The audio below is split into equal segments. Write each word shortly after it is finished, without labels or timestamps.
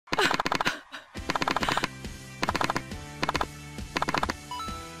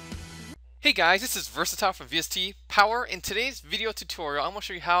Hey guys, this is Versatile from VST Power. In today's video tutorial, I'm going to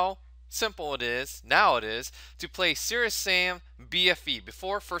show you how simple it is, to play Serious Sam BFE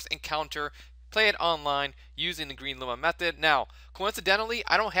before first encounter. Play it online using the Greenluma method. Now, coincidentally,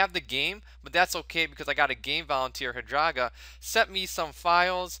 I don't have the game, but that's okay because I got a game volunteer, Hidraga, sent me some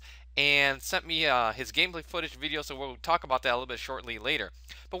files and sent me his gameplay footage video, so we'll talk about that a little bit shortly later.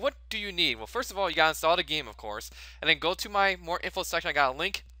 But what do you need? Well, first of all, you got to install the game, of course, and then go to my more info section. I got a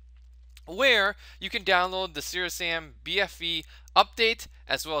link where you can download the Serious Sam BFE update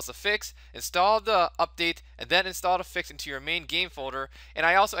as well as the fix, install the update, and then install the fix into your main game folder. And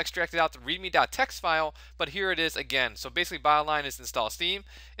I also extracted out the readme.txt file, but here it is again. So basically, bottom line is install Steam,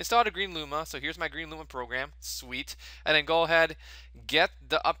 install the Greenluma. So here's my Greenluma program, sweet. And then go ahead, get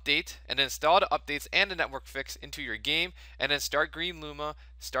the update, and then install the updates and the network fix into your game, and then start Greenluma,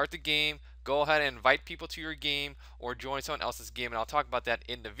 start the game. Go ahead and invite people to your game or join someone else's game, and I'll talk about that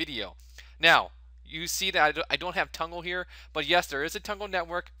in the video. Now, you see that I don't have Tunngle here, but yes, there is a Tunngle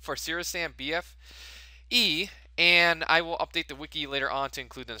network for Serious Sam BFE, and I will update the wiki later on to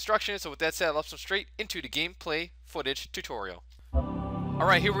include the instructions. So with that said, let's go straight into the gameplay footage tutorial.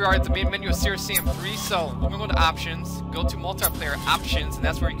 Alright, here we are at the main menu of Serious Sam 3. So we're going to go to options, go to multiplayer options, and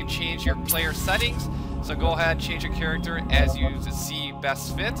that's where you can change your player settings. So go ahead and change your character as you see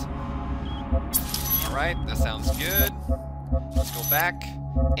best fit. Alright, that sounds good. Let's go back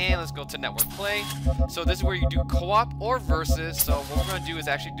and let's go to network play. So this is where you do co-op or versus. So what we're going to do is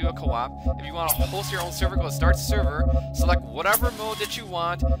actually do a co-op. If you want to host your own server, go to start server, select whatever mode that you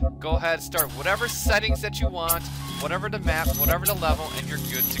want, go ahead, start whatever settings that you want, whatever the map, whatever the level, and you're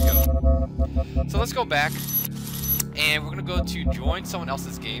good to go. So let's go back and we're going to go to join someone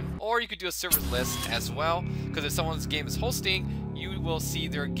else's game, or you could do a servers list as well, because if someone's game is hosting, you will see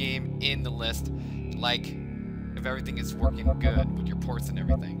their game in the list, like if everything is working good with your ports and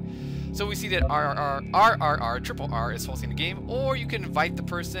everything. So we see that Triple R is hosting the game, or you can invite the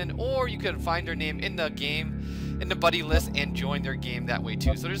person, or you can find their name in the game, in the buddy list, and join their game that way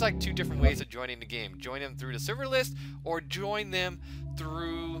too. So there's like two different ways of joining the game. Join them through the server list, or join them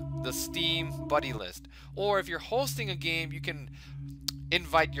through the Steam buddy list. Or if you're hosting a game, you can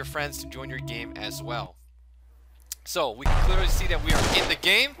invite your friends to join your game as well. So we can clearly see that we are in the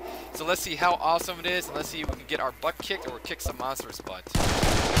game. So let's see how awesome it is, and let's see if we can get our butt kicked or kick some monster's butt.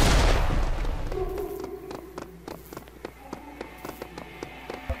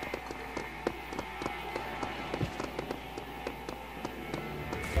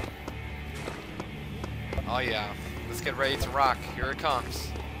 Oh yeah, let's get ready to rock. Here it comes.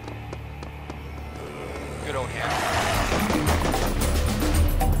 Good old hand.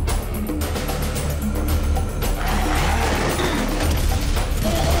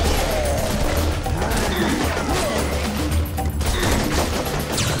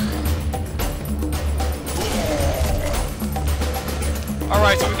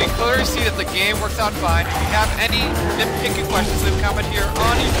 Alright, so we can clearly see that the game works out fine. If you have any nitpicking questions, leave a comment here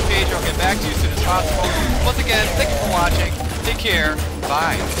on the YouTube page. I'll get back to you as soon as possible. Once again, thank you for watching. Take care.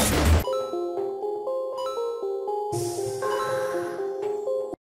 Bye.